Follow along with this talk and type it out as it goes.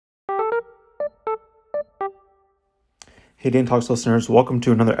Hey, Dan Talks listeners, welcome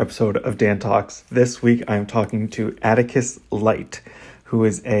to another episode of Dan Talks. This week I am talking to Atticus Light, who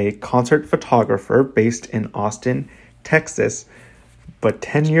is a concert photographer based in Austin, Texas. But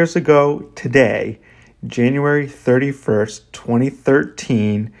 10 years ago today, January 31st,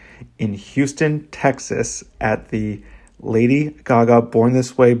 2013, in Houston, Texas, at the Lady Gaga Born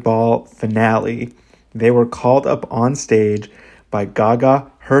This Way Ball finale, they were called up on stage by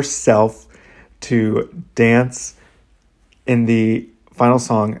Gaga herself to dance in the final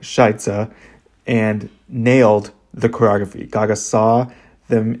song, Scheisse, and nailed the choreography. Gaga saw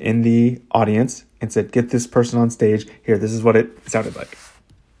them in the audience and said, "Get this person on stage. Here, this is what it sounded like."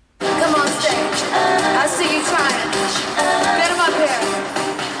 Come on stage. I see you trying. Get him up here.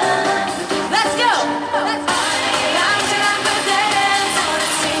 Let's go. Let's go. I'm gonna dance on a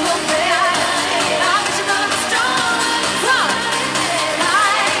single bed. I'm just gonna be strong. Come on.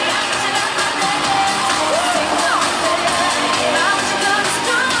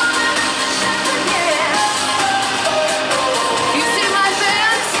 You see my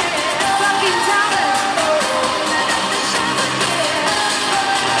fans? Fucking talent.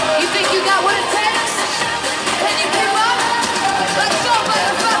 You think you got what it takes? Can you keep up? Let's go,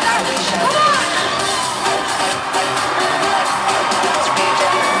 motherfucker! Come on!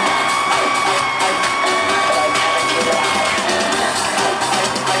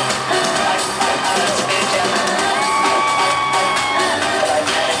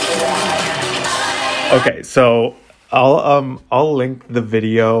 Okay, so I'll link the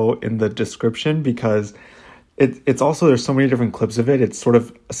video in the description because it's also, there's so many different clips of it. It's sort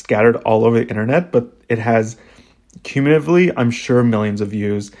of scattered all over the internet, but it has cumulatively, I'm sure, millions of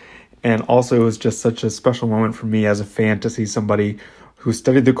views. And also, it was just such a special moment for me as a fan to see somebody who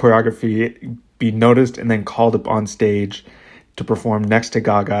studied the choreography be noticed and then called up on stage to perform next to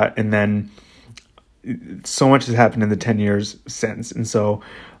Gaga. And then so much has happened in the 10 years since. And so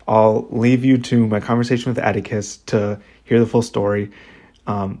I'll leave you to my conversation with Atticus to hear the full story.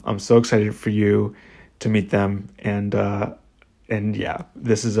 I'm so excited for you to meet them. And yeah,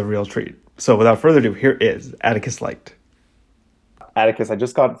 this is a real treat. So without further ado, here is Atticus Light. Atticus, I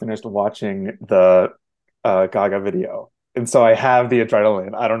just got finished watching the Gaga video. And so I have the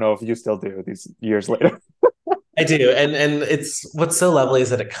adrenaline. I don't know if you still do these years later. I do, and it's what's so lovely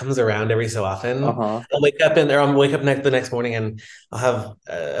is that it comes around every so often. Uh-huh. I'll wake up the next morning, and I'll have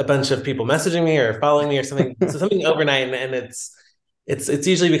a bunch of people messaging me or following me or something, so something overnight, and it's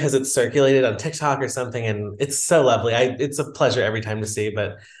usually because it's circulated on TikTok or something, and it's so lovely. It's a pleasure every time to see,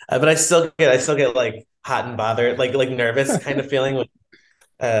 but I still get like hot and bothered, like nervous kind of feeling,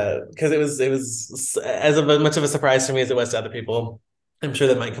 because it was much of a surprise to me as it was to other people. I'm sure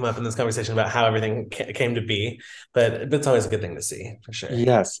that might come up in this conversation about how everything came to be, but it's always a good thing to see for sure.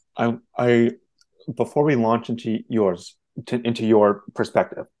 Yes, I before we launch into into your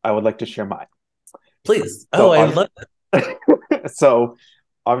perspective, I would like to share mine. Please. So, I would love that. So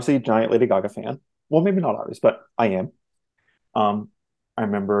obviously giant Lady Gaga fan. Well, maybe not obvious, but I am. I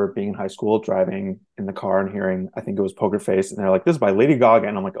remember being in high school, driving in the car and hearing, I think it was Poker Face, and they're like, "This is by Lady Gaga,"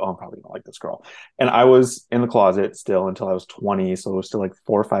 and I'm like, "Oh, I'm probably gonna like this girl." And I was in the closet still until I was 20, so it was still like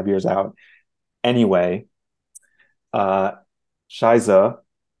 4 or 5 years out. Anyway, Shiza,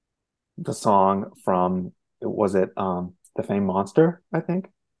 the song from, was it the Fame Monster, I think?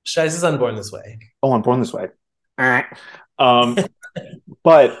 Shice is unborn this way. Oh, I'm Born This Way. Um,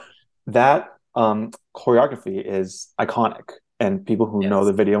 but that choreography is iconic, and people who know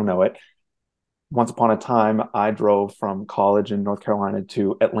the video know it. Once upon a time, I drove from college in North Carolina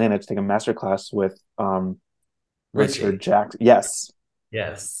to Atlanta to take a master class with Richard Jackson. Yes.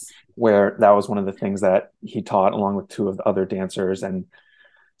 Where that was one of the things that he taught along with two of the other dancers. And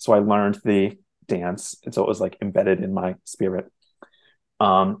so I learned the dance. And so it was like embedded in my spirit.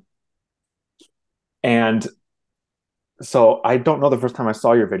 And so I don't know the first time I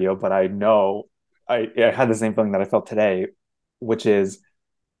saw your video, but I know I had the same feeling that I felt today, which is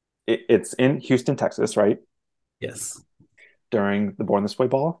it's in Houston, Texas, right? Yes. During the Born This Way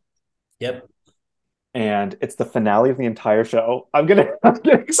ball. Yep. And it's the finale of the entire show. I'm getting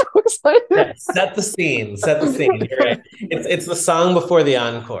so excited. Yeah, set the scene. You're right. It's the song before the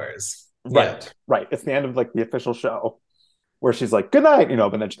encores. Right. Yep. Right. It's the end of like the official show where she's like, "Good night,"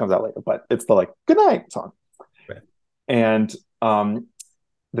 but then she comes out later. But it's the like "Good night" song. Right. And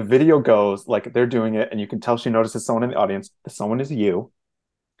the video goes like they're doing it, and you can tell she notices someone in the audience. The someone is you.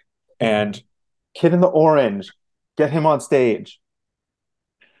 And Kid in the Orange, get him on stage.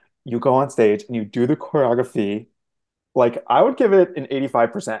 You go on stage and you do the choreography. Like, I would give it an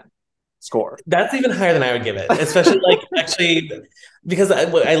 85%. score. That's even higher than I would give it, especially like actually because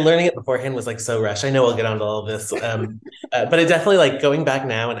I learning it beforehand was like so rushed. I know we'll get onto all of this, but it definitely like going back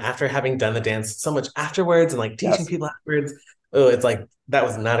now and after having done the dance so much afterwards and like teaching Yes. people afterwards. Oh, it's like that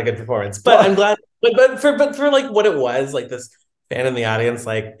was not a good performance, but I'm glad. But for like what it was, like this fan in the audience,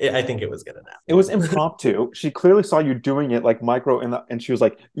 like I think it was good enough. It was impromptu. She clearly saw you doing it like micro and she was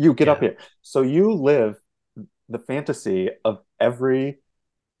like, "You get up Yeah. here." So you live the fantasy of every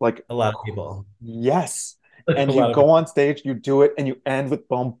like A lot of people, yes. a And you lot of go on stage, you do it, and you end with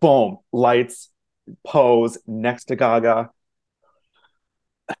boom, boom, lights, pose next to Gaga.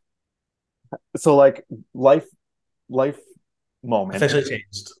 So like life moment, officially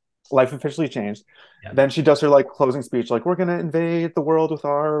changed. life officially changed. Yeah, Then she does her like closing speech, like we're gonna invade the world with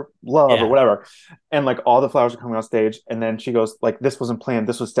our love or yeah, whatever, and like all the flowers are coming on stage, and then she goes like, "This wasn't planned,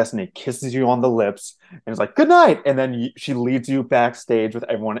 this was destiny." Kisses you on the lips, and is like, "Good night," and then she leads you backstage with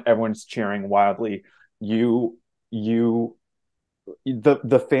everyone. Everyone's cheering wildly. You, you,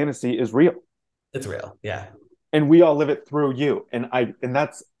 the fantasy is real, it's real. Yeah. and we all live it through you. And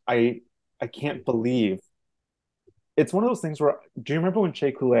that's I can't believe it's one of those things where do you remember when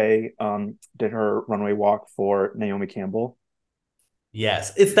Shea Coulee did her runway walk for Naomi Campbell?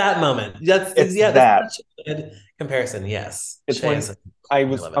 Yes, it's that moment. It's Yeah, that. that's such a good comparison. Yes, It's Shay when is. I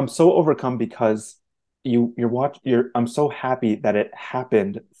love it. I'm so overcome because I'm so happy that it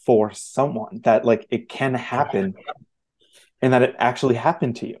happened for someone that like it can happen and that it actually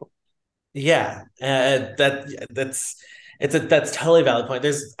happened to you. Yeah, that's totally valid point.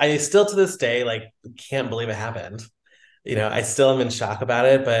 I still to this day like can't believe it happened. I still am in shock about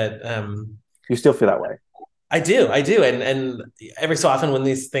it, but You still feel that way. I do, and every so often when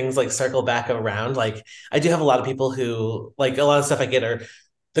these things like circle back around, like I do have a lot of people who like a lot of stuff I get are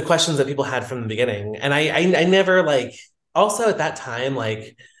the questions that people had from the beginning, and I never like also at that time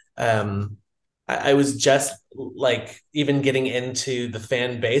like I was just like even getting into the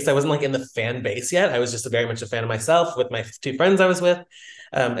fan base. I wasn't like in the fan base yet. I was just very much a fan of myself with my two friends I was with,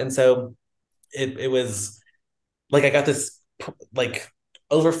 and so it was like I got this like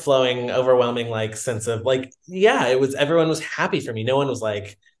overflowing, overwhelming like sense of like, yeah, it was everyone was happy for me. No one was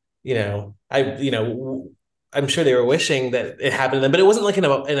like, I'm sure they were wishing that it happened to them, but it wasn't like in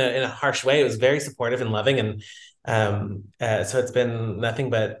a harsh way. It was very supportive and loving, and so it's been nothing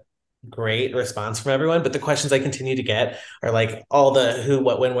but great response from everyone. But the questions I continue to get are like all the who,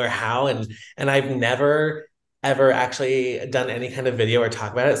 what, when, where, how, and I've never ever actually done any kind of video or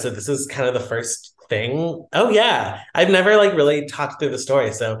talk about it. So this is kind of the first thing. Oh yeah, I've never like really talked through the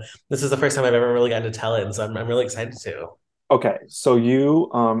story. So this is the first time I've ever really gotten to tell it, and so I'm really excited to. Okay, so you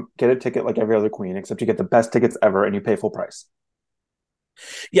get a ticket like every other queen, except you get the best tickets ever and you pay full price.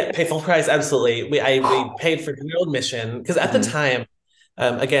 Yeah, pay full price. Absolutely. We paid for general admission because at the Mhm. time,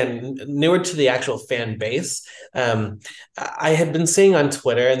 again, newer to the actual fan base, I had been seeing on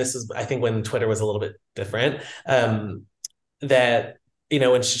Twitter, and this is I think when Twitter was a little bit different, that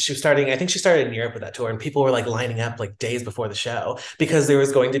when she was starting, I think she started in Europe with that tour, and people were like lining up like days before the show because there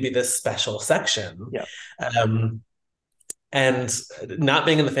was going to be this special section. Yeah. And not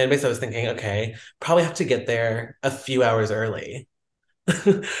being in the fan base, I was thinking, okay, probably have to get there a few hours early.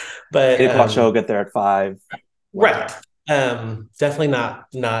 But 8 o'clock show, get there at 5. right. Definitely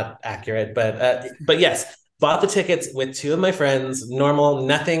not accurate, but yes, bought the tickets with two of my friends. Normal,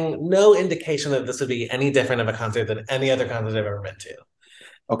 nothing, no indication that this would be any different of a concert than any other concert I've ever been to.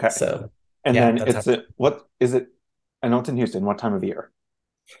 Okay. So And yeah, then that's how. what is it? I know it's in Houston. What time of year?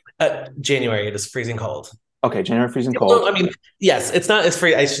 January. It is freezing cold. Okay, January freezing Well, cold. I mean, yes, it's not as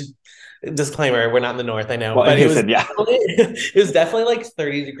free. I should disclaimer: we're not in the north. I know, Well, in but it was Houston, yeah. it was definitely like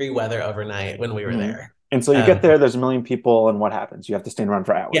 30-degree weather overnight when we were Mhm. there. And so you get there, there's a million people, and what happens? You have to stand around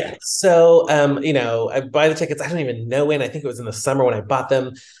for hours. Yeah. So, I buy the tickets. I don't even know when. I think it was in the summer when I bought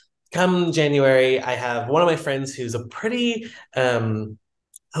them. Come January, I have one of my friends who's a pretty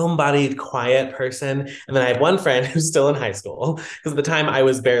homebodied, quiet person, and then I have one friend who's still in high school because at the time I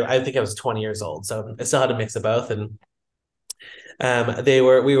think I was 20 years old, so I still had a mix of both, and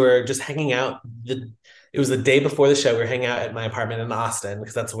we were just hanging out. It was the day before the show. We were hanging out at my apartment in Austin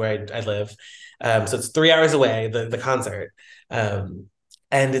because that's where I live. So it's 3 hours away, the concert. And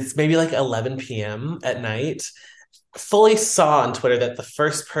it's maybe like 11 p.m. at night. Fully saw on Twitter that the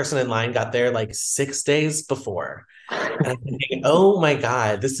first person in line got there like 6 days before. And I'm thinking, oh my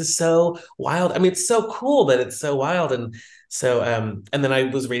God, this is so wild. I mean, it's so cool that it's so wild. And so, and then I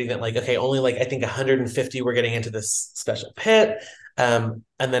was reading that like, okay, only like I think 150 were getting into this special pit. And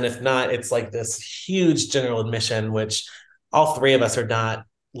then if not, it's like this huge general admission, which all three of us are not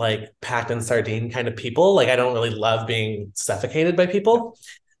like packed in sardine kind of people. Like I don't really love being suffocated by people.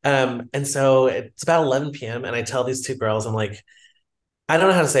 And so it's about 11 p.m. and I tell these two girls, I'm like, I don't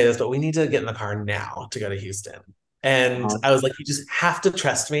know how to say this, but we need to get in the car now to go to Houston. And Uh-huh. I was like, you just have to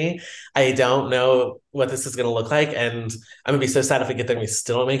trust me. I don't know what this is going to look like. And I'm going to be so sad if we get there and we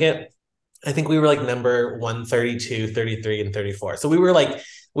still don't make it. I think we were like number 132, 33, and 34. So we were like,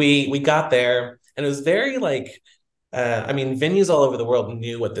 we got there and it was very like, I mean, venues all over the world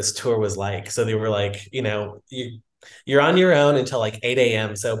knew what this tour was like. So they were like, you're on your own until like 8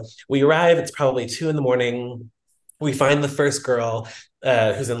 a.m. So we arrive, it's probably 2 in the morning. We find the first girl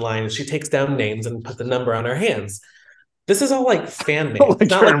who's in line, and she takes down names and puts the number on our hands. This is all like fan made. Like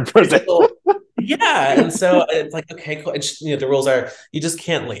It's not you're like in prison. yeah. And so it's like, okay, cool. And the rules are you just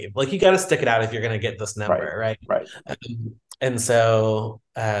can't leave. Like you got to stick it out if you're going to get this Right. number, right? Right. And so,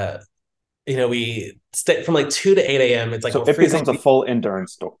 we stay from like 2 to 8 a.m. It's like So we're it freezing. becomes a full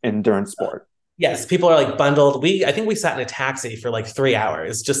endurance sport. Yes, people are like bundled. I think we sat in a taxi for like 3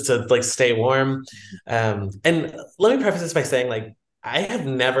 hours just to like stay warm. And let me preface this by saying like I have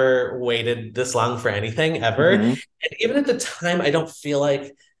never waited this long for anything ever. Mhm. And even at the time, I don't feel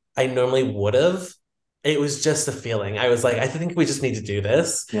like I normally would have. It was just a feeling. I was like, I think we just need to do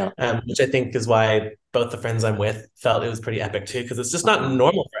this, Yeah. which I think is why both the friends I'm with felt it was pretty epic too, because it's just not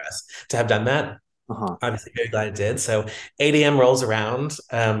normal for us to have done that. Uh-huh. I'm very glad it did. So 8 a.m. rolls around.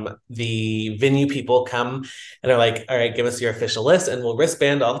 The venue people come and are like, all right, give us your official list and we'll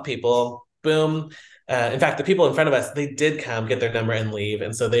wristband all the people. Boom. In fact, the people in front of us, they did come get their number and leave.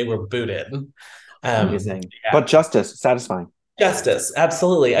 And so they were booted. Amazing. Yeah. But justice, satisfying. Justice.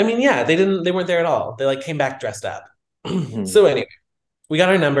 Absolutely. I mean, yeah, they weren't there at all. They like came back dressed up. So anyway, we got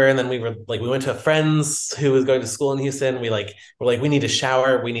our number and then we went to a friend's who was going to school in Houston. We're like, we need a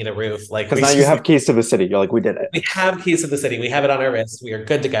shower, we need a roof. Like Because now you have keys to the city. You're like, we did it. we have keys to the city. We have it on our wrist. We are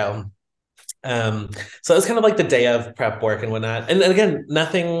good to go. So it was kind of like the day of prep work and whatnot. And again,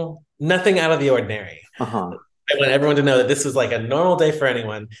 nothing out of the ordinary. Uh-huh. I want everyone to know that this was like a normal day for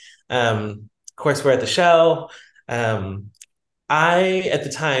anyone. Of course, we're at the show. I, at the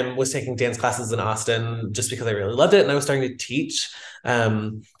time, was taking dance classes in Austin just because I really loved it. And I was starting to teach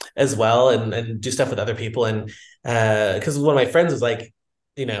as well and do stuff with other people. And because one of my friends was like,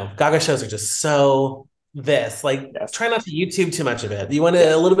 Gaga shows are just so like, Yes. try not to YouTube too much of it. You want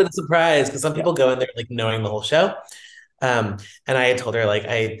a little bit of surprise because some people go in there like knowing the whole show. And I had told her, like,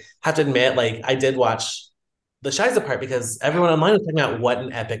 I have to admit, like, I did watch the Shiza part because everyone online was talking about what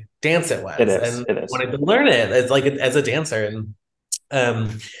an epic dance it was. It is. And It is. wanted to learn it as a dancer.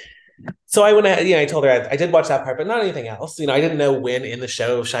 And so I told her I did watch that part, but not anything else. I didn't know when in the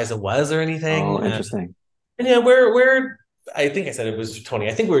show Shiza was or anything. Oh, interesting. And yeah, we're I think I said it was 20.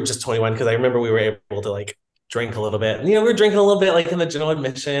 I think we were just 21 because I remember we were able to like drink a little bit. And we were drinking a little bit like in the general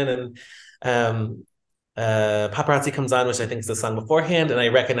admission and Paparazzi comes on, which I think is the song beforehand, and I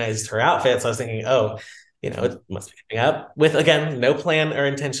recognized her outfit. So I was thinking, oh, it must be coming up with, again, no plan or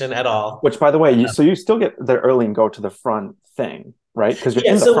intention at all. Which, by the way, you still get there early and go to the front thing, right? Because you're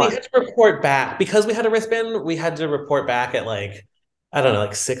in the so front. we had to report back because we had a wristband. We had to report back at like, I don't know,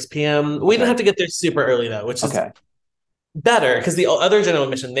 like 6 p.m. We didn't have to get there super early though, which is better because the other general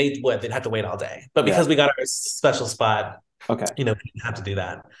admission they'd have to wait all day. But because we got our special spot, we didn't have to do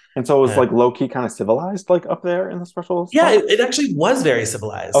that. And so it was like low key kind of civilized, like up there in the special spot? Yeah, it actually was very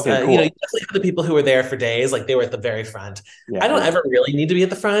civilized. Okay, cool. You definitely have the people who were there for days, like they were at the very front. Yeah. I don't ever really need to be at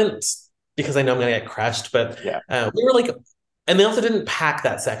the front because I know I'm gonna get crushed, but we were like, and they also didn't pack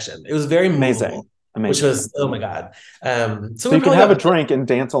that section. It was very movable, which was, oh my God. So you can have a drink and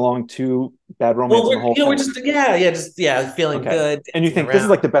dance along to Bad Romance and the whole thing. We're just feeling good. And you think this is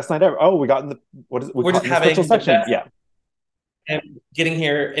like the best night ever. Oh, we got in the we're just having the special section. Yeah. And getting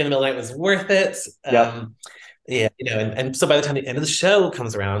here in the middle of the night was worth it. And so by the time the end of the show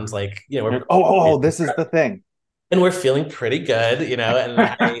comes around, like, we're this is the thing. And we're feeling pretty good, and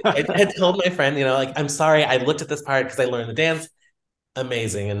I had told my friend, like, I'm sorry, I looked at this part because I learned the dance.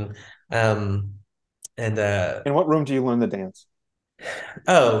 Amazing. And in what room do you learn the dance?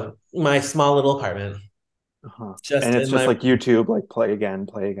 Oh, my small little apartment. And it's just like YouTube, like play again.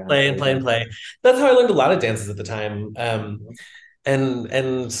 Play. That's how I learned a lot of dances at the time.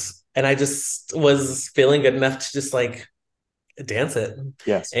 And I just was feeling good enough to just like dance it.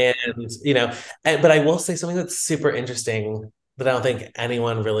 Yes. And but I will say something that's super interesting that I don't think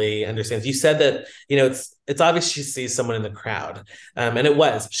anyone really understands. You said that, it's obvious she sees someone in the crowd. And it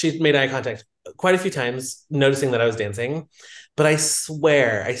was. She made eye contact quite a few times, noticing that I was dancing. But I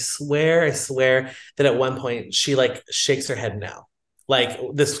swear that at one point she like shakes her head no. Like,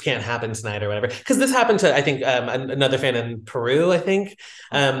 this can't happen tonight or whatever. Because this happened to, I think, another fan in Peru, I think.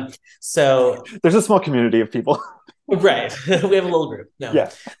 So there's a small community of people. Right. We have a little group. No. Yeah.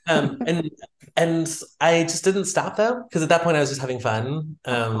 And I just didn't stop though, because at that point I was just having fun.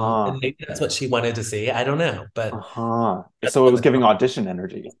 Uh-huh. And maybe that's what she wanted to see. I don't know, but Uh-huh. So it was giving audition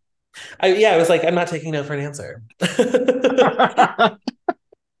energy. I was like, I'm not taking no for an answer.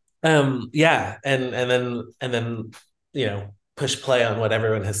 Yeah, and then push play on what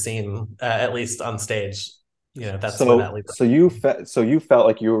everyone has seen, at least on stage. That's where that leads. So you felt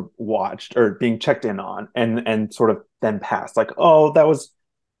like you were watched or being checked in on, and sort of then passed, like, oh, that was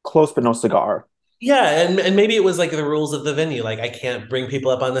close but no cigar. Yeah, and maybe it was like the rules of the venue, like I can't bring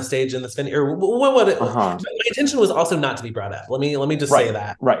people up on the stage in this venue, or what Uh-huh. my intention was also not to be brought up. Let me just say Right.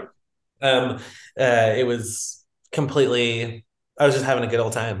 that. Right. It was completely. I was just having a good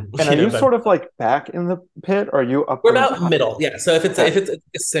old time. And are you But sort of like back in the pit, or are you up we're in the about top? middle, yeah. So Okay. if it's a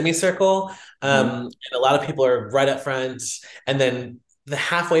semicircle, Mhm. and a lot of people are right up front, and then the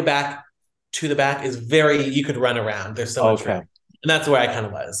halfway back to the back is you could run around. There's so much Okay. room, and that's where I kind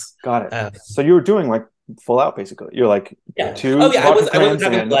of was. Got it. Um, So you were doing like full out basically. You're like yeah. two Oh yeah, vodka I wasn't crayons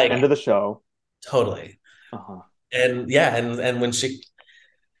having in, like end of the show. totally. Uh-huh. And yeah, and when she And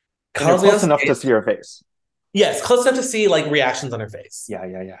you're calls me on close enough to stage, see her face. yes, close enough to see like reactions on her face. Yeah,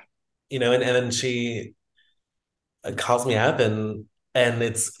 yeah, yeah. And then she calls me up, and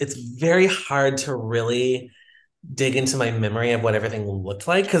it's very hard to really dig into my memory of what everything looked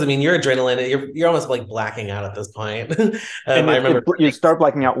like, because I mean you're adrenaline, you're almost like blacking out at this point. And I remember you start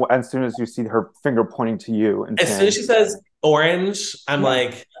blacking out as soon as you see her finger pointing to you and as soon as saying, she says orange, I'm yeah,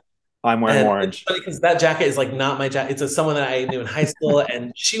 like, I'm wearing and it's orange. funny because that jacket is like not my jacket. It's someone that I knew in high school,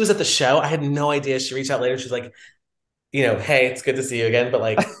 and she was at the show. I had no idea. She reached out later. She's like, hey, it's good to see you again, but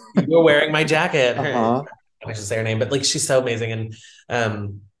like you were wearing my jacket. Uh-huh. I should say her name, but like she's so amazing.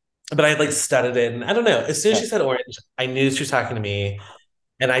 And but I had like studied it, and I don't know. As soon as Yeah. she said orange, I knew she was talking to me,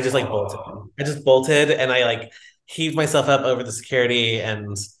 and I just like bolted. I just bolted, and I like heaved myself up over the security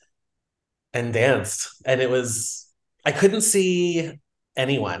and danced, and it was I couldn't see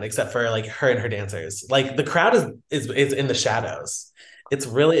anyone except for like her and her dancers. Like the crowd is in the shadows. It's a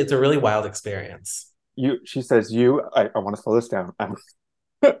really wild experience. She says, I want to slow this down.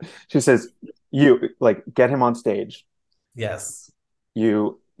 She says, you like get him on stage. Yes.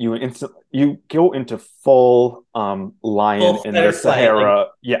 You go into full lion Full in fight the or flight. Like Sahara.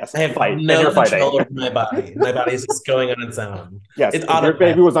 Yes, I have fight. And no you're fighting. control over my body. My body's just going on its own. Yes, It's if your baby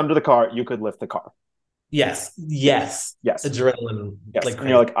autopilot. was under the car, you could lift the car. Yes. Yes. Yes. Adrenaline Yes. like And crazy.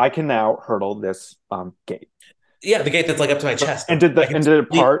 you're like, I can now hurdle this gate. Yeah, the gate that's like up to my chest. And did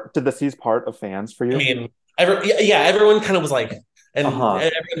the seas part of fans for you? I mean, everyone kind of was like, and Uh-huh.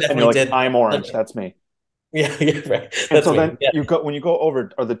 everyone And definitely you're like, did. I'm orange, Like, that's me. yeah, yeah, right. And That's so me. then Yeah. when you go over,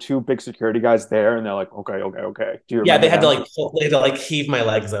 are the two big security guys there? And they're like, okay, okay, okay. Do you Yeah, remember them? they had to like heave my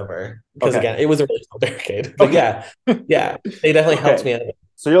legs over because Okay. again, it was a really tall barricade. But Okay. yeah, they definitely helped Okay. me out of it.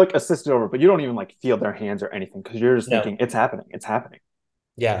 So you're like assisted over, but you don't even like feel their hands or anything because you're just No, thinking it's happening, it's happening,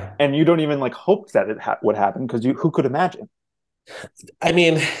 yeah. and you don't even like hope that would happen because who could imagine? I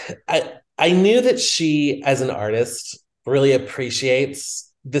mean, I knew that she, as an artist, really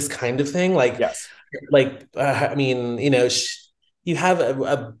appreciates this kind of thing. Yes. I mean, you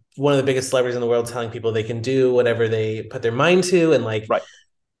have one of the biggest celebrities in the world telling people they can do whatever they put their mind to, and like Right.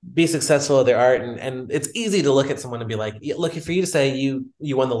 be successful at their art, and it's easy to look at someone and be like, yeah, look, for you to say you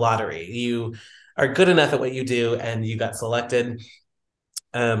won the lottery, you are good enough at what you do, and you got selected.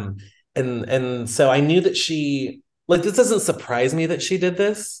 And so I knew that she like this doesn't surprise me that she did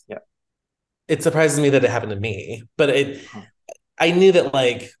this. Yeah. It surprises me that it happened to me, but I knew that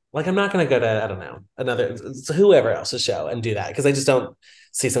like I'm not going to go to, I don't know, whoever else's show and do that because I just don't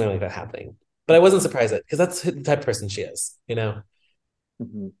see something like that happening. But I wasn't surprised because that's the type of person she is.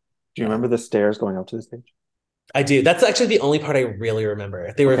 Mm-hmm. Do you remember the stairs going up to the stage? I do. That's actually the only part I really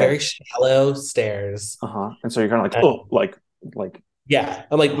remember. They were Okay. very shallow stairs. Uh-huh. And so you're kind of like, oh, like Yeah,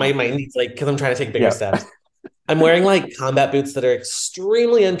 I'm like my knees, like because I'm trying to take bigger Yeah. steps. I'm wearing like combat boots that are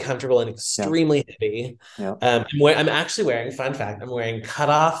extremely uncomfortable and extremely heavy. Yeah. I'm actually wearing, fun fact, I'm wearing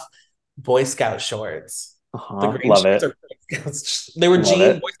cutoff Boy Scout shorts. The uh-huh. green Love shorts it. are Boy Scouts. They were Love jean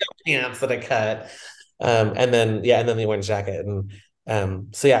it. Boy Scout pants that I cut. And then the orange jacket.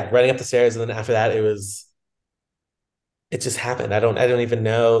 And so yeah, running up the stairs, and then after that it just happened. I don't even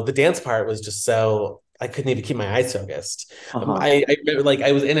know. The dance part was just so I couldn't even keep my eyes focused. Uh-huh. I remember, like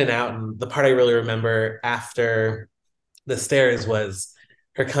I was in and out, and the part I really remember after the stairs was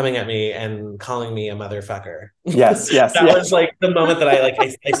her coming at me and calling me a motherfucker. Yes, yes, That yes. was like the moment that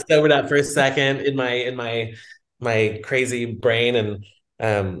I sobered up for a second in my crazy brain,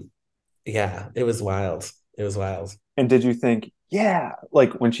 and yeah, it was wild. It was wild. And did you think, yeah,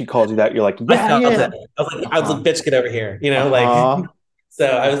 like when she called you that, you're like, I yeah, felt yeah. it. I was like, Uh-huh. bitch, get over here. Like Uh-huh. so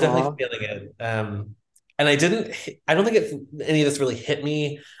I was definitely Uh-huh. feeling it. And I don't think any of this really hit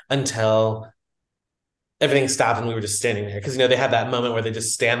me until everything stopped and we were just standing there. Because they had that moment where they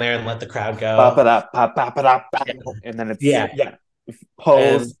just stand there and let the crowd go. Ba-ba-da, ba-ba-da, ba. And then it's, Yeah. yeah, And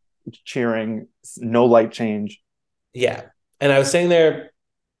pose, cheering, no light change. yeah. And I was sitting there,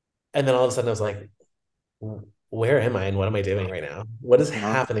 and then all of a sudden I was like, where am I and what am I doing right now? What is Uh-huh.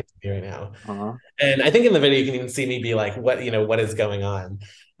 happening to me right now? Uh-huh. And I think in the video you can even see me be like, what is going on?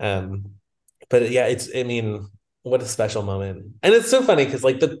 Um, but yeah, I mean, what a special moment. And it's so funny because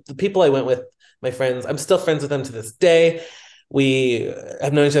like the people I went with, my friends, I'm still friends with them to this day. We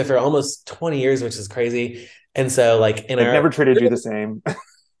have known each other for almost 20 years, which is crazy. And so like in They've never our treated you the same.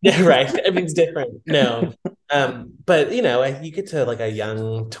 yeah, right. Everything's different. No. But you get to like a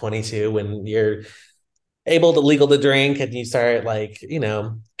young 22 when you're legal to drink and you start like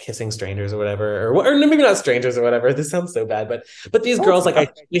kissing strangers or whatever or maybe not strangers or whatever. This sounds so bad, but these Oh, it's girls like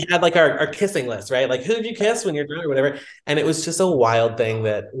not. we had like our kissing list, right? Like who did you kiss when you're drunk or whatever. And it was just a wild thing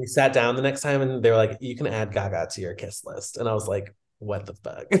that we sat down the next time and they were like, you can add Gaga to your kiss list, and I was like, what the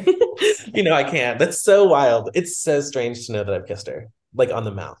fuck? I can't. That's so wild. It's so strange to know that I've kissed her like on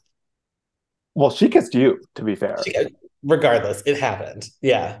the mouth. Well, she kissed you, to be fair. Regardless, it happened.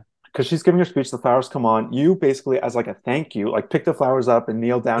 Yeah. Because she's giving her speech, the flowers come on. You basically, as like a thank you, like pick the flowers up and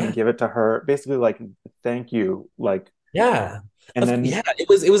kneel down and give it to her. Basically, like thank you, like, Yeah. and then Yeah, it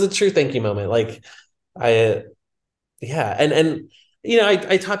was a true thank you moment. Like I yeah, and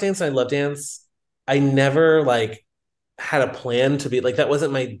I taught dance and I love dance. I never like had a plan to be like that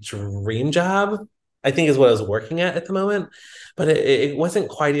wasn't my dream job. I think is what I was working at the moment, but it wasn't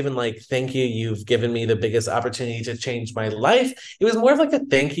quite even like thank you, you've given me the biggest opportunity to change my life. It was more of like a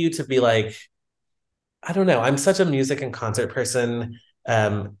thank you to be like I don't know. I'm such a music and concert person,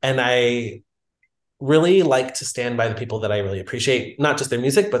 and I really like to stand by the people that I really appreciate, not just their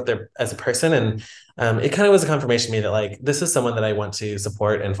music, but their as a person. And it kind of was a confirmation to me that like this is someone that I want to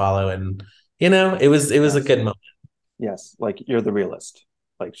support and follow. And it was a yes, good moment. yes, like you're the realist.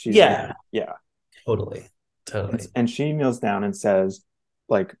 Like she's the Yeah, yeah. totally, totally. And she kneels down and says,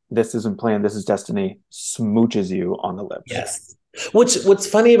 like, this isn't planned, this is destiny, smooches you on the lips. Yes. What's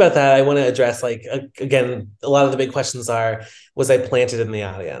funny about that, I want to address like again, a lot of the big questions are, was I planted in the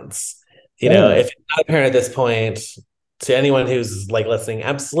audience? Ooh. If it's not apparent at this point to anyone who's like listening,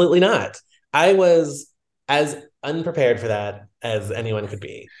 absolutely not. I was as unprepared for that as anyone could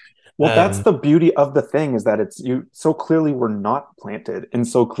be. Well, that's Um, the beauty of the thing is that it's you so clearly were not planted and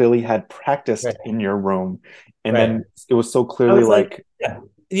so clearly had practiced right, in your room. And right. then it was so I clearly was like, like, yeah.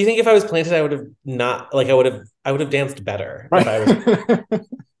 Do you think if I was planted, I would have not like I would have danced better if right. I was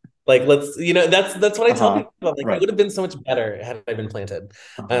like let's that's what I tell Uh-huh. people. Like I Right. would have been so much better had I been planted.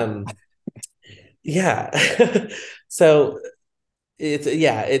 Uh-huh. Um, yeah. So it's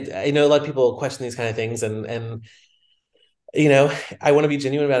yeah, I know a lot of people question these kind of things and you know, I want to be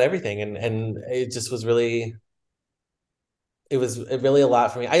genuine about everything and it just was really it was really a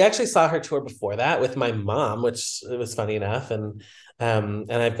lot for me. I actually saw her tour before that with my mom, which it was funny enough. And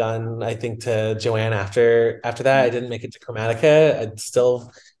I've gone, I think, to Joanne after that. I didn't make it to Chromatica. I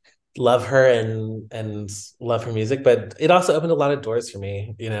still love her and love her music, but it also opened a lot of doors for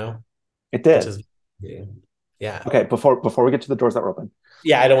me, It which did. is yeah. Okay, before we get to the doors that were open,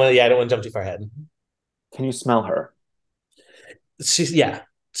 I don't want to jump too far ahead. can you smell her?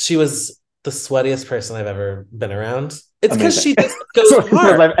 She was the sweatiest person I've ever been around. It's because Amazing. she just So goes because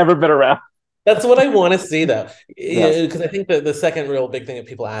hard. I've ever been around. That's what I want to see, though, Yes. because I think that the second real big thing that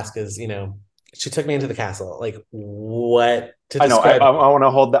people ask is, she took me into the castle. Like, what to I know. describe? I want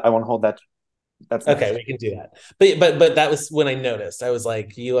to hold that. I want to hold that. That's Okay, next. we can do that. But that was when I noticed. I was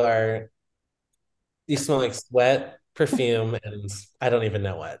like, you smell like sweat, perfume, and I don't even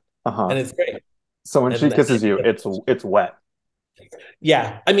know what. Uh-huh. And it's great. So when she And kisses you, it's wet.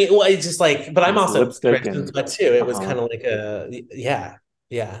 yeah, I mean, well, it's just like, but I'm It's also lipstick drenched in and sweat too. It was uh-huh. kind of like yeah,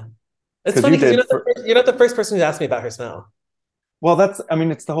 yeah. It's Because funny you because did for you're not the first person who's asked me about her smell. well, that's I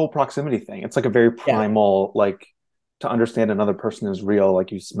mean, it's the whole proximity thing. It's like a very Yeah, primal, like to understand another person is real,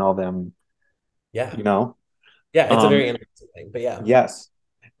 like you smell them, yeah, you know? yeah. It's a very Um, interesting thing, but yeah. yes.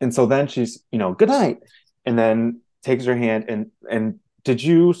 And so then she's, good night. And then takes her hand and did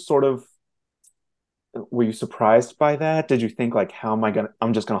you sort of were you surprised by that? Did you think like how am I gonna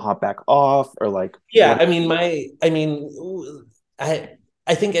I'm just gonna hop back off or like Yeah, what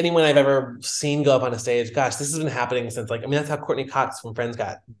I think anyone I've ever seen go up on a stage, gosh, this has been happening since like, I mean, that's how Courtney Cox from Friends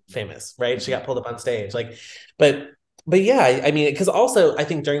got famous, right? She got pulled up on stage. Like, but yeah, I mean, because also I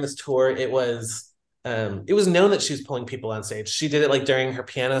think during this tour, it was it was known that she was pulling people on stage. She did it like during her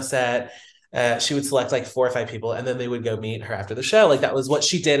piano set. She would select like 4 or 5 people, and then they would go meet her after the show. Like that was what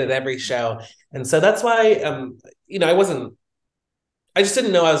she did at every show. And so that's why, I just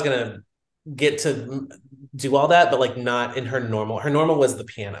didn't know I was gonna get to do all that, but like not in her normal. Her normal was the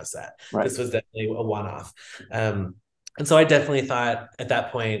piano set. Right. This was definitely a one-off. And so I definitely thought at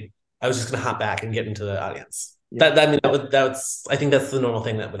that point I was just gonna hop back and get into the audience. Yeah. That's I think that's the normal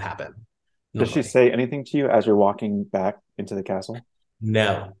thing that would happen. Does she Normally. say anything to you as you're walking back into the castle?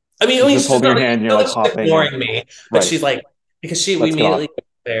 No. She's just holding not your hand, you're not like that she's hopping. ignoring me, but Right. she's like, because we Let's get off. immediately go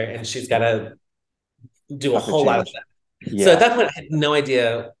there and she's got to do a Have to whole lot of change. that. So Yeah. at that point, I had no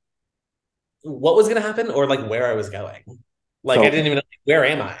idea what was going to happen or like where I was going. Like So- I didn't even know, like, where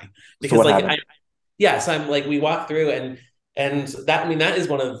am I? Because what like happened? so I'm like, we walk through and that, I mean, that is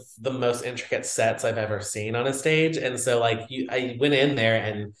one of the most intricate sets I've ever seen on a stage. And so like I went in there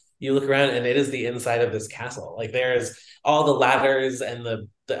and you look around and it is the inside of this castle. Like there's all the ladders and the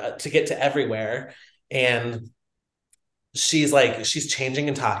to get to everywhere. And she's changing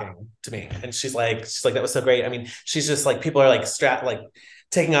and talking to me. And she's like, that was so great. I mean, she's just like, people are like strapped, like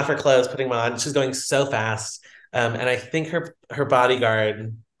taking off her clothes, putting them on. She's going so fast. And I think her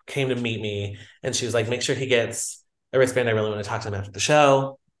bodyguard came to meet me and she was like, make sure he gets a wristband. I really want to talk to him after the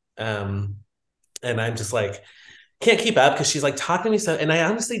show. And I'm just like, can't keep up because she's like talking to me so, and I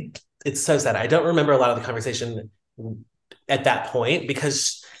honestly, it's so sad. I don't remember a lot of the conversation at that point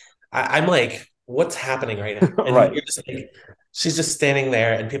because I'm like, what's happening right now? And Right. you're just like, she's just standing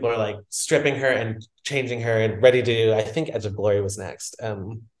there and people are like stripping her and changing her and ready to, I think Edge of Glory was next.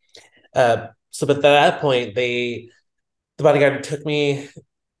 But at that point, the bodyguard took me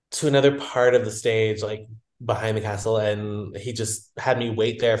to another part of the stage, like behind the castle, and he just had me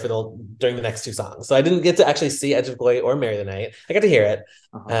wait there during the next 2 songs. So I didn't get to actually see Edge of Glory or Marry the Night. I got to hear it.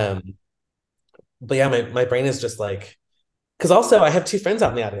 Uh-huh. But yeah, my brain is just like, because also I have 2 friends out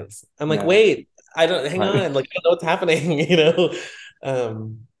in the audience. I'm like, Yeah. wait, I don't hang Right. on, like I don't know what's happening,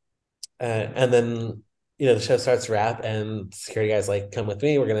 and then the show starts to wrap, and security guys like, come with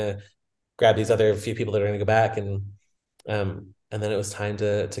me. We're gonna grab these other few people that are gonna go back, and then it was time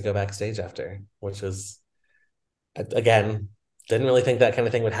to go backstage after, which was, again, didn't really think that kind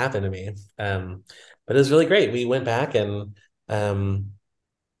of thing would happen to me. But it was really great. We went back and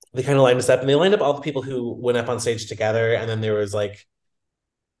they kind of lined us up, and they lined up all the people who went up on stage together, and then there was like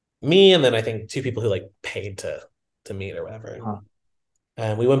me, and then I think 2 people who like paid to meet or whatever. Huh.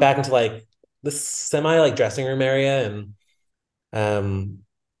 And we went back into like this semi like dressing room area, and then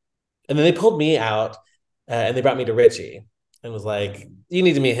they pulled me out, and they brought me to Richie and was like, you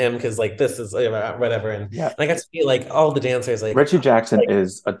need to meet him because like this is whatever. And, Yeah. and I got to meet like all the dancers, like Richie Jackson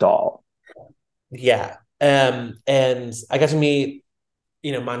is a doll. yeah. And I got to meet,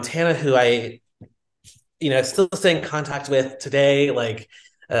 Montana, who I, still stay in contact with today, like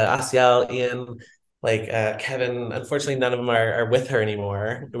Asiel, Ian, like Kevin. Unfortunately, none of them are with her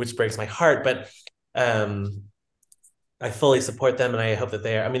anymore, which breaks my heart. But I fully support them, and I hope that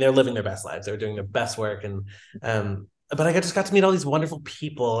they're living their best lives. They're doing their best work, and but I just got to meet all these wonderful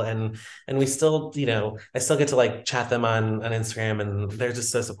people, and we still, I still get to like chat them on Instagram, and they're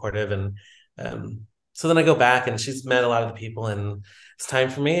just so supportive. And so then I go back, and she's met a lot of the people, and it's time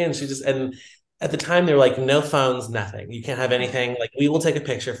for me. And and at the time they were like, no phones, nothing. You can't have anything. Like, we will take a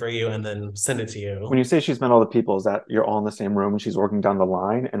picture for you and then send it to you. When you say she's met all the people, is that you're all in the same room and she's working down the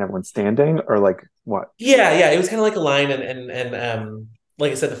line and everyone's standing, or like what? Yeah, it was kind of like a line, and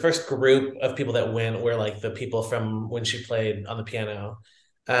like I said, the first group of people that went were like the people from when she played on the piano.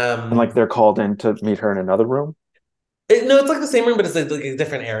 And like they're called in to meet her in another room? No, it's like the same room, but it's like a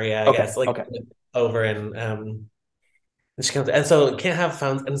different area, I Okay, guess. Like okay. over and she comes, and so can't have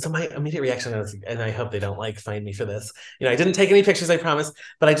phones. And so my immediate reaction is, and I hope they don't like find me for this. I didn't take any pictures, I promise,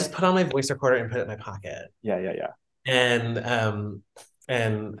 but I just put on my voice recorder and put it in my pocket. Yeah.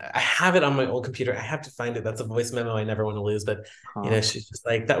 And I have it on my old computer. I have to find it. That's a voice memo I never want to lose. But Huh. she's just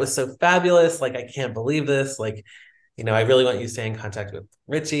like, that was so fabulous. Like, I can't believe this. Like, I really want you to stay in contact with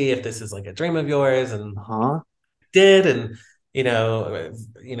Richie if this is like a dream of yours. And Huh? did. And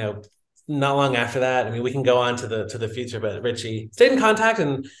not long after that, I mean, we can go on to the future, but Richie stayed in contact,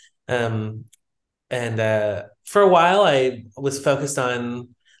 and for a while I was focused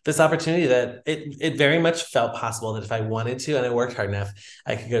on this opportunity that it very much felt possible that if I wanted to and I worked hard enough,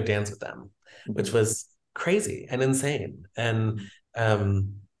 I could go dance with them, which was crazy and insane. And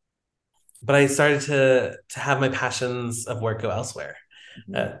but I started to have my passions of work go elsewhere.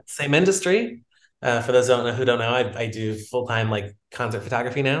 Same industry. For those who don't know, I do full-time like concert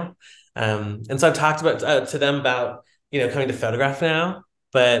photography now. And so I've talked about to them about coming to photograph now,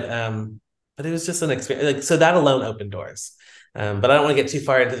 but but it was just an experience. Like, so that alone opened doors. But I don't want to get too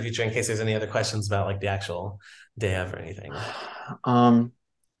far into the future in case there's any other questions about like the actual day of or anything.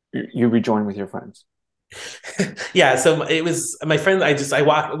 You rejoined with your friends. Yeah, so it was my friend. I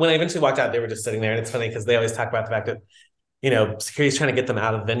walked when I eventually walked out. They were just sitting there, and it's funny because they always talk about the fact that security's trying to get them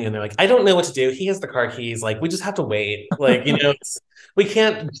out of the venue, and they're like, I don't know what to do. He has the car keys. Like, we just have to wait. Like, we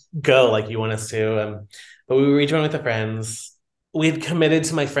can't go like you want us to. But we rejoined with the friends. We had committed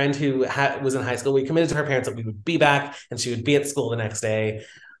to my friend who was in high school. We committed to her parents that we would be back and she would be at school the next day.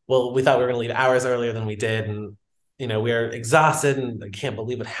 Well, we thought we were going to leave hours earlier than we did, and we were exhausted and I can't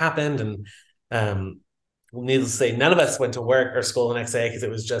believe what happened. And needless to say, none of us went to work or school the next day because it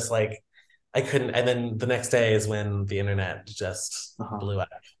was just like I couldn't. And then the next day is when the internet just blew up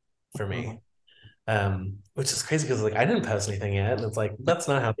for me, which is crazy because like I didn't post anything yet, and it's like that's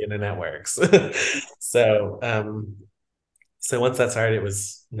not how the internet works. So once that started, it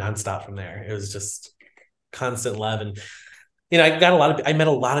was nonstop from there. It was just constant love, and I met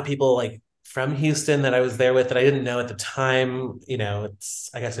a lot of people like from Houston that I was there with that I didn't know at the time.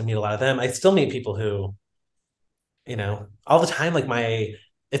 I got to meet a lot of them. I still meet people who, all the time. Like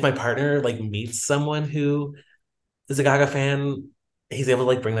if my partner like meets someone who is a Gaga fan, he's able to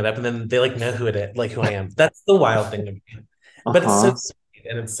like bring that up, and then they like know who it is, like who I am. That's the wild thing to me. But it's so sweet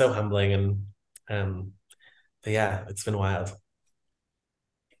and it's so humbling, and but yeah, it's been wild.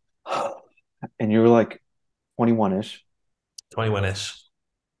 And you were like 21-ish, 21-ish.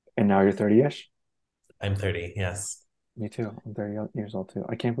 and now you're 30-ish. I'm 30. Yes. Me too. I'm 30 years old too.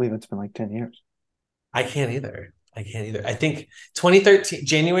 I can't believe it's been like 10 years. I can't either. I think 2013,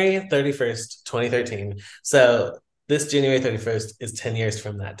 January 31st, 2013. So this January 31st is 10 years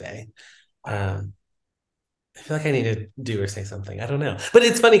from that day. I feel like I need to do or say something. I don't know. But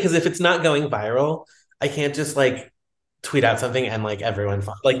it's funny because if it's not going viral, I can't just like tweet out something and like everyone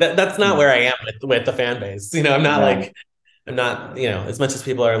like that's not where I am with the fan base. I'm not as much as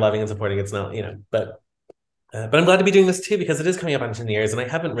people are loving and supporting, it's not, but I'm glad to be doing this too because it is coming up on 10 years and I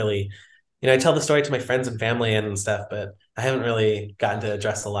haven't really, I tell the story to my friends and family and stuff, but I haven't really gotten to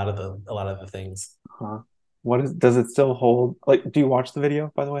address a lot of the things. Does it still hold? Like, do you watch the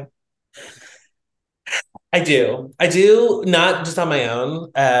video, by the way? I do not just on my own,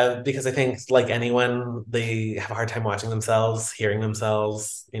 because I think like anyone, they have a hard time watching themselves, hearing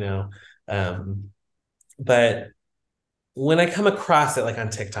themselves, but when I come across it like on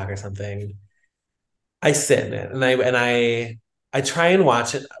TikTok or something, I sit in it and I try and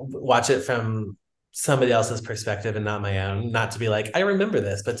watch it from somebody else's perspective and not my own, not to be like, I remember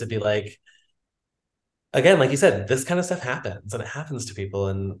this, but to be like, again, like you said, this kind of stuff happens and it happens to people.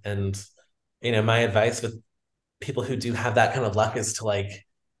 And my advice with people who do have that kind of luck is to like,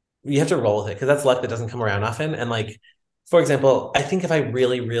 you have to roll with it because that's luck that doesn't come around often. And like, for example, I think if I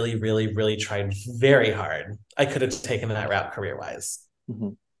really, really, really, really tried very hard, I could have taken that route career-wise.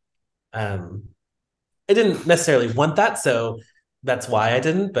 I didn't necessarily want that, so that's why I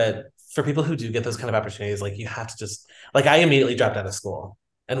didn't. But for people who do get those kind of opportunities, like you have to just like I immediately dropped out of school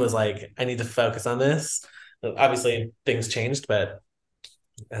and was like, I need to focus on this. Obviously, things changed, but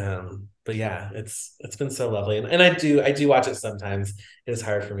yeah, it's been so lovely, and I do watch it sometimes. It is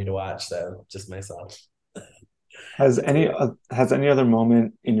hard for me to watch, though, just myself. Has any other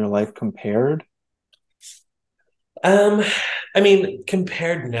moment in your life compared? I mean,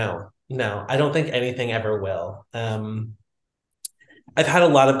 compared, no, I don't think anything ever will. I've had a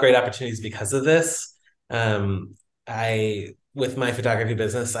lot of great opportunities because of this. With my photography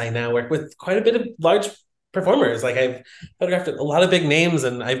business, I now work with quite a bit of large performers. Like I've photographed a lot of big names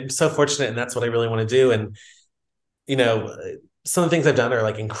and I'm so fortunate, and that's what I really want to do. And, some of the things I've done are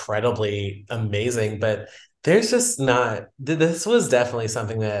like incredibly amazing, but there's just not, this was definitely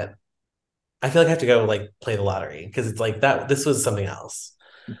something that I feel like I have to go like play the lottery because it's like that, this was something else.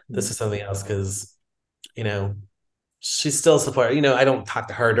 This is something else because, she's still support, I don't talk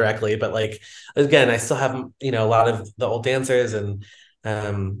to her directly, but like, again, I still have, a lot of the old dancers and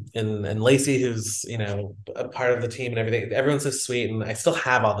Lacey, who's, a part of the team and everything. Everyone's so sweet. And I still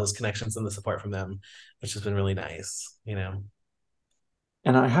have all those connections and the support from them, which has been really nice,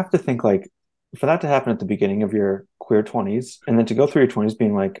 And I have to think like for that to happen at the beginning of your queer 20s and then to go through your 20s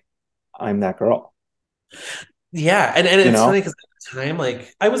being like, I'm that girl. Yeah. And it's funny because at the time,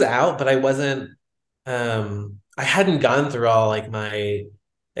 like I was out, but I wasn't, I hadn't gone through all like my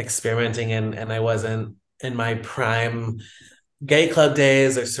experimenting and I wasn't in my prime gay club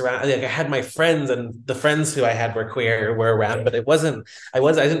days or like I had my friends and the friends who I had were queer were around, but I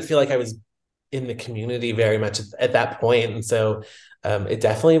didn't feel like I was in the community very much at that point. And so it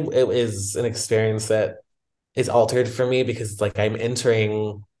is an experience that is altered for me because it's like I'm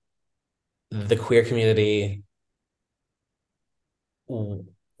entering the queer community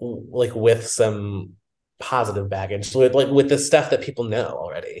like with some positive baggage, with like with the stuff that people know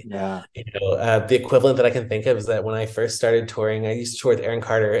already. Yeah. The equivalent that I can think of is that when I first started touring, I used to tour with Aaron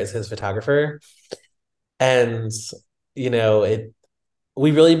Carter as his photographer, and it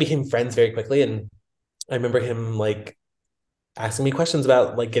we really became friends very quickly. And I remember him like asking me questions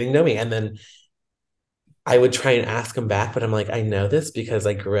about like getting to know me, and then I would try and ask him back, but I'm like, I know this because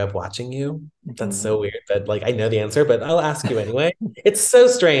I grew up watching you. That's Mhm. so weird that like I know the answer, but I'll ask you anyway. It's so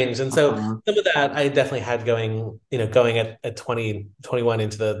strange. And so Uh-huh. some of that I definitely had going at 20, 21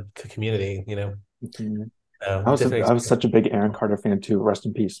 into the community, Mhm. different I was experience. such a big Aaron Carter fan too. Rest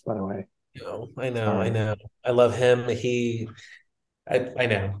in peace, by the way. I know, I Sorry. know. I love him. I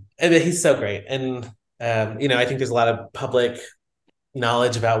know. And he's so great. And I think there's a lot of public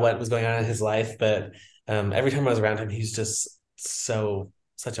knowledge about what was going on in his life, but every time I was around him, he's just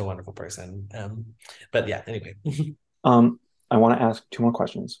such a wonderful person. But yeah, anyway. Um, I want to ask two more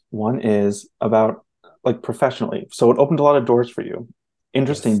questions. One is about like professionally. So it opened a lot of doors for you.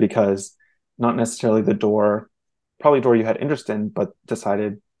 Interesting Yes. because not necessarily the door, probably a door you had interest in, but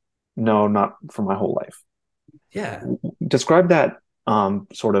decided no, not for my whole life. Yeah. Describe that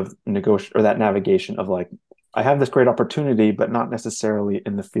sort of negotiate or that navigation of like, I have this great opportunity, but not necessarily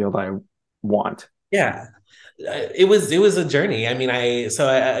in the field I want. Yeah. It was a journey. I mean,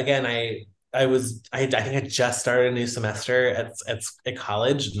 again, I think I just started a new semester at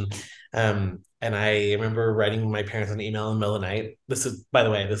college, and I remember writing my parents an email in the middle of the night. This is, by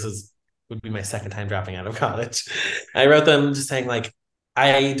the way, this is would be my second time dropping out of college. I wrote them just saying like,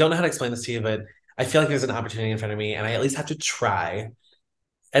 I don't know how to explain this to you, but I feel like there's an opportunity in front of me, and I at least have to try.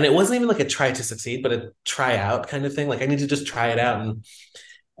 And it wasn't even like a try to succeed, but a try out kind of thing. Like I need to just try it out.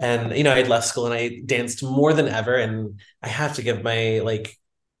 And I'd left school and I danced more than ever. And I have to give my like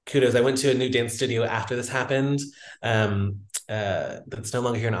kudos. I went to a new dance studio after this happened. That's no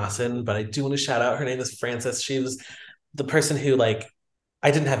longer here in Austin, but I do want to shout out. Her name is Frances. She was the person who like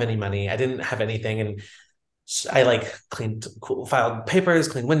I didn't have any money. I didn't have anything, and I like filed papers,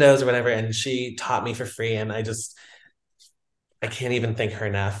 cleaned windows or whatever, and she taught me for free. And I can't even thank her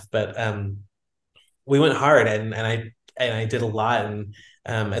enough. But we went hard, and I did a lot. And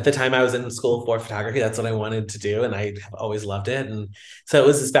at the time I was in school for photography. That's what I wanted to do, and I have always loved it. And so it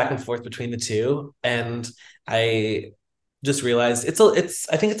was this back and forth between the two. And I just realized it's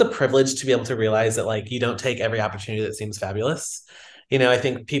I think it's a privilege to be able to realize that like you don't take every opportunity that seems fabulous. I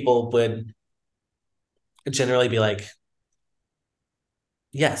think people would generally be like,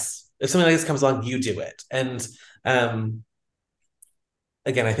 yes, if something like this comes along, you do it. And um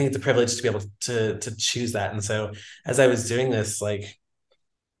again, I think it's a privilege to be able to choose that. And so as I was doing this, like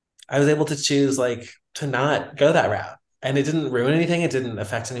I was able to choose like to not go that route. And it didn't ruin anything. It didn't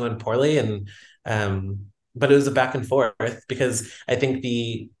affect anyone poorly. And but it was a back and forth because I think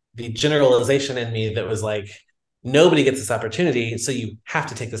the generalization in me that was like, nobody gets this opportunity, so you have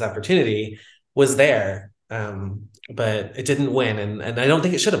to take this opportunity was there. But it didn't win, and I don't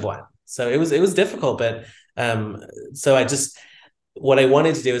think it should have won. So it was difficult, but so I just what I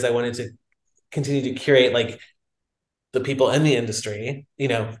wanted to do is I wanted to continue to curate like the people in the industry,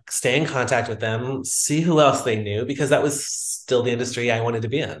 stay in contact with them, see who else they knew, because that was still the industry I wanted to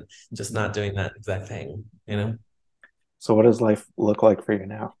be in, just not doing that exact thing. So what does life look like for you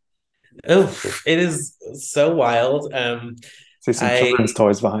now? Oh, it is so wild. I see some I children's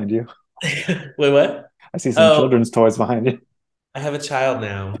toys behind you. wait, what? I see some Oh, children's toys behind you. I have a child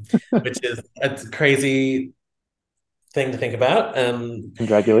now, which is a crazy thing to think about.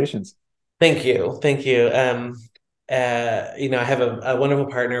 Congratulations. Thank you. Thank you. I have a wonderful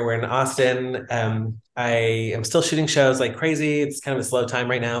partner. We're in Austin. I am still shooting shows like crazy. It's kind of a slow time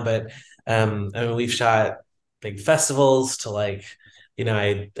right now, but I mean, we've shot big festivals to like,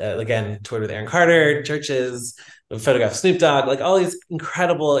 I again toured with Aaron Carter, churches, photographed Snoop Dogg, like all these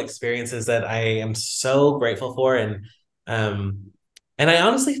incredible experiences that I am so grateful for. Um, and I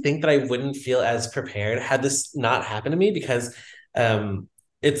honestly think that I wouldn't feel as prepared had this not happened to me because um,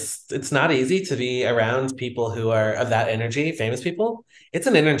 it's not easy to be around people who are of that energy, famous people. It's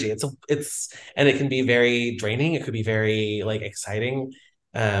an energy. And it can be very draining. It could be very like exciting.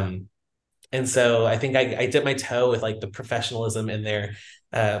 Um, and so I think I dipped my toe with like the professionalism in there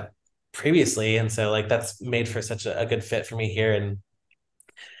uh previously. And so like that's made for such a good fit for me here. And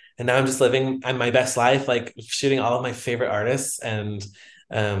now I'm just living on my best life, like shooting all of my favorite artists and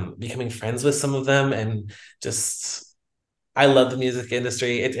becoming friends with some of them and just I love the music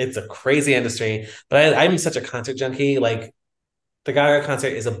industry. It's a crazy industry, but I'm such a concert junkie. Like the Gaga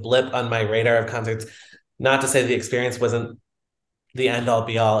concert is a blip on my radar of concerts. Not to say the experience wasn't